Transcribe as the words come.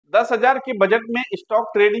10,000 के बजट में stock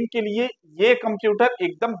trading के लिए ये कंप्यूटर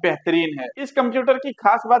एकदम बेहतरीन है। इस कंप्यूटर की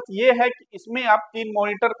खास बात ये है कि इसमें आप 3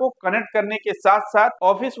 मॉनिटर को कनेक्ट करने के साथ साथ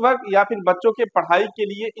ऑफिस वर्क या फिर बच्चों के पढ़ाई के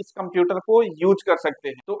लिए इस कंप्यूटर को यूज कर सकते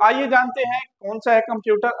हैं। तो आइए जानते हैं कौन सा है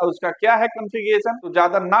कंप्यूटर और उसका क्या है कॉन्फ़िगरेशन। तो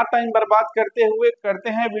ज्यादा ना टाइम बर्बाद करते हुए करते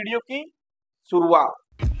हैं वीडियो की शुरुआत।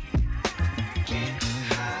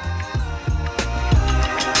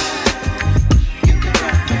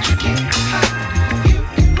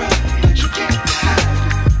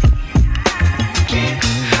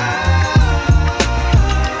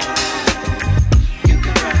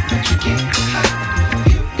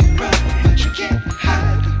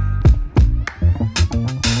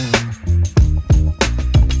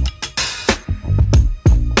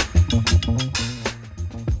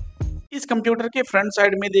 इस कंप्यूटर के फ्रंट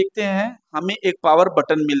साइड में देखते हैं हमें एक पावर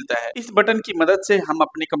बटन मिलता है। इस बटन की मदद से हम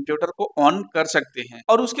अपने कंप्यूटर को ऑन कर सकते हैं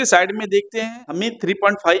और उसके साइड में देखते हैं हमें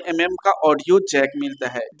 3.5 mm का ऑडियो जैक मिलता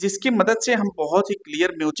है, जिसकी मदद से हम बहुत ही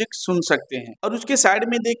क्लियर म्यूजिक सुन सकते हैं। और उसके साइड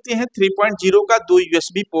में देखते हैं 3.0 का 2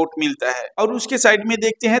 USB पोर्ट मिलता है और उसके साइड में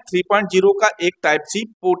देखते हैं 3.0 का एक टाइप सी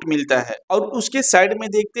पोर्ट मिलता है और उसके साइड में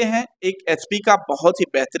देखते हैं एक HP का बहुत ही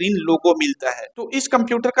बेहतरीन लोगो मिलता है। तो इस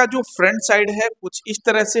कंप्यूटर का जो फ्रंट साइड है कुछ इस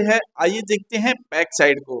तरह से है। आइए देखते हैं बैक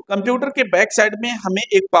साइड को। कंप्यूटर के बैक साइड में हमें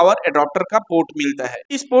एक पावर एडाप्टर का पोर्ट मिलता है।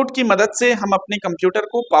 इस पोर्ट की मदद से हम अपने कंप्यूटर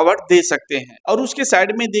को पावर दे सकते हैं। और उसके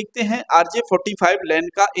साइड में देखते हैं RJ45 लैन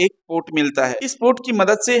का एक पोर्ट मिलता है। इस पोर्ट की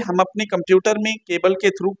मदद से हम अपने कंप्यूटर में केबल के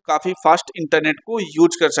थ्रू काफी फास्ट इंटरनेट को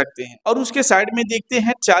यूज कर सकते हैं। और उसके साइड में देखते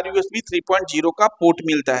हैं 4 USB 3.0 का पोर्ट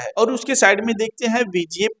मिलता है और उसके साइड में देखते हैं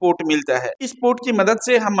VGA पोर्ट मिलता है। इस पोर्ट की मदद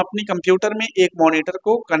से हम अपने कंप्यूटर में एक मॉनिटर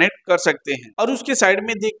को कनेक्ट कर सकते हैं। और उसके साइड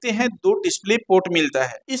में देखते हैं 2 डिस्प्ले पोर्ट मिलता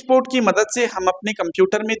है। इस पोर्ट की मदद से हम अपने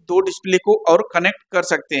कंप्यूटर में 2 डिस्प्ले को और कनेक्ट कर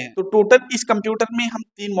सकते हैं। तो टोटल इस कंप्यूटर में हम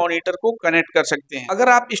 3 मॉनिटर को कनेक्ट कर सकते हैं। अगर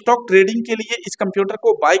आप स्टॉक ट्रेडिंग के लिए इस कंप्यूटर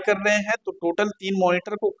को बाय कर रहे हैं तो टोटल 3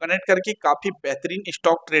 मॉनिटर को कनेक्ट करके काफी बेहतरीन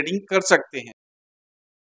स्टॉक ट्रेडिंग कर सकते हैं।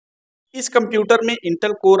 इस कंप्यूटर में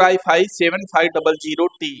Intel core i5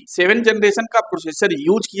 7500T 7 generation का प्रोसेसर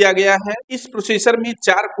यूज किया गया है। इस प्रोसेसर में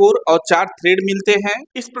 4 कोर और 4 थ्रेड मिलते हैं।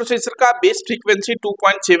 इस प्रोसेसर का बेस फ्रीक्वेंसी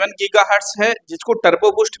 2.7 गीगाहर्ट्ज है, जिसको टर्बो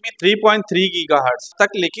बूस्ट में 3.3 गीगाहर्ट्ज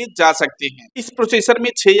तक लेके जा सकते हैं। इस प्रोसेसर में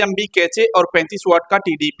 6 MB कैचे और 35 वाट का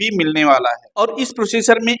TDP मिलने वाला है। और इस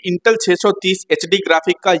प्रोसेसर में इंटेल 630 HD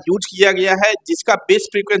ग्राफिक का यूज किया गया है, जिसका बेस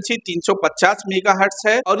फ्रीक्वेंसी 350 मेगाहर्ट्ज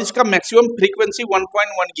है और इसका मैक्सिमम फ्रीक्वेंसी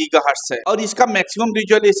 1.1 गीगाहर्ट्ज है। और इसका मैक्सिमम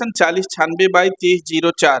रिजोल्यूशन 4096 बाई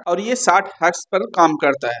 2304 और ये 60 हर्ट्ज पर काम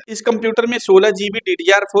करता है। इस कंप्यूटर में 16 GB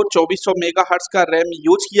DDR4 2400 मेगाहर्ट्ज का रैम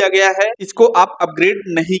यूज किया गया है। इसको आप अपग्रेड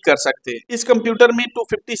नहीं कर सकते। इस कंप्यूटर में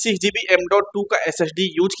 256 GB M.2 का SSD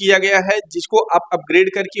यूज किया गया है, जिसको आप अपग्रेड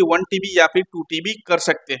करके 1 TB या फिर 2 TB कर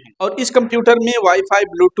सकते हैं। और इस कंप्यूटर में wifi,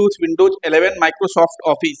 Bluetooth, Windows 11, Microsoft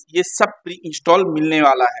office ये सब प्री इंस्टॉल मिलने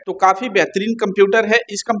वाला है। तो काफी बेहतरीन कंप्यूटर है।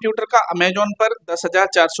 इस कंप्यूटर का अमेजोन पर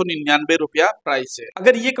 10,499 रुपया प्राइस है।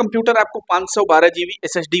 अगर ये कंप्यूटर आपको 512 GB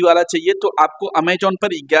SSD वाला चाहिए तो आपको अमेजोन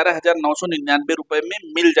पर 11,999 रुपए में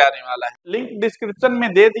मिल जाने वाला है। लिंक डिस्क्रिप्शन में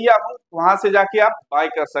दे दिया हूँ, वहां से जाके आप बाय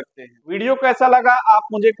कर सकते हैं। वीडियो कैसा लगा आप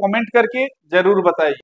मुझे कमेंट करके जरूर बताइए।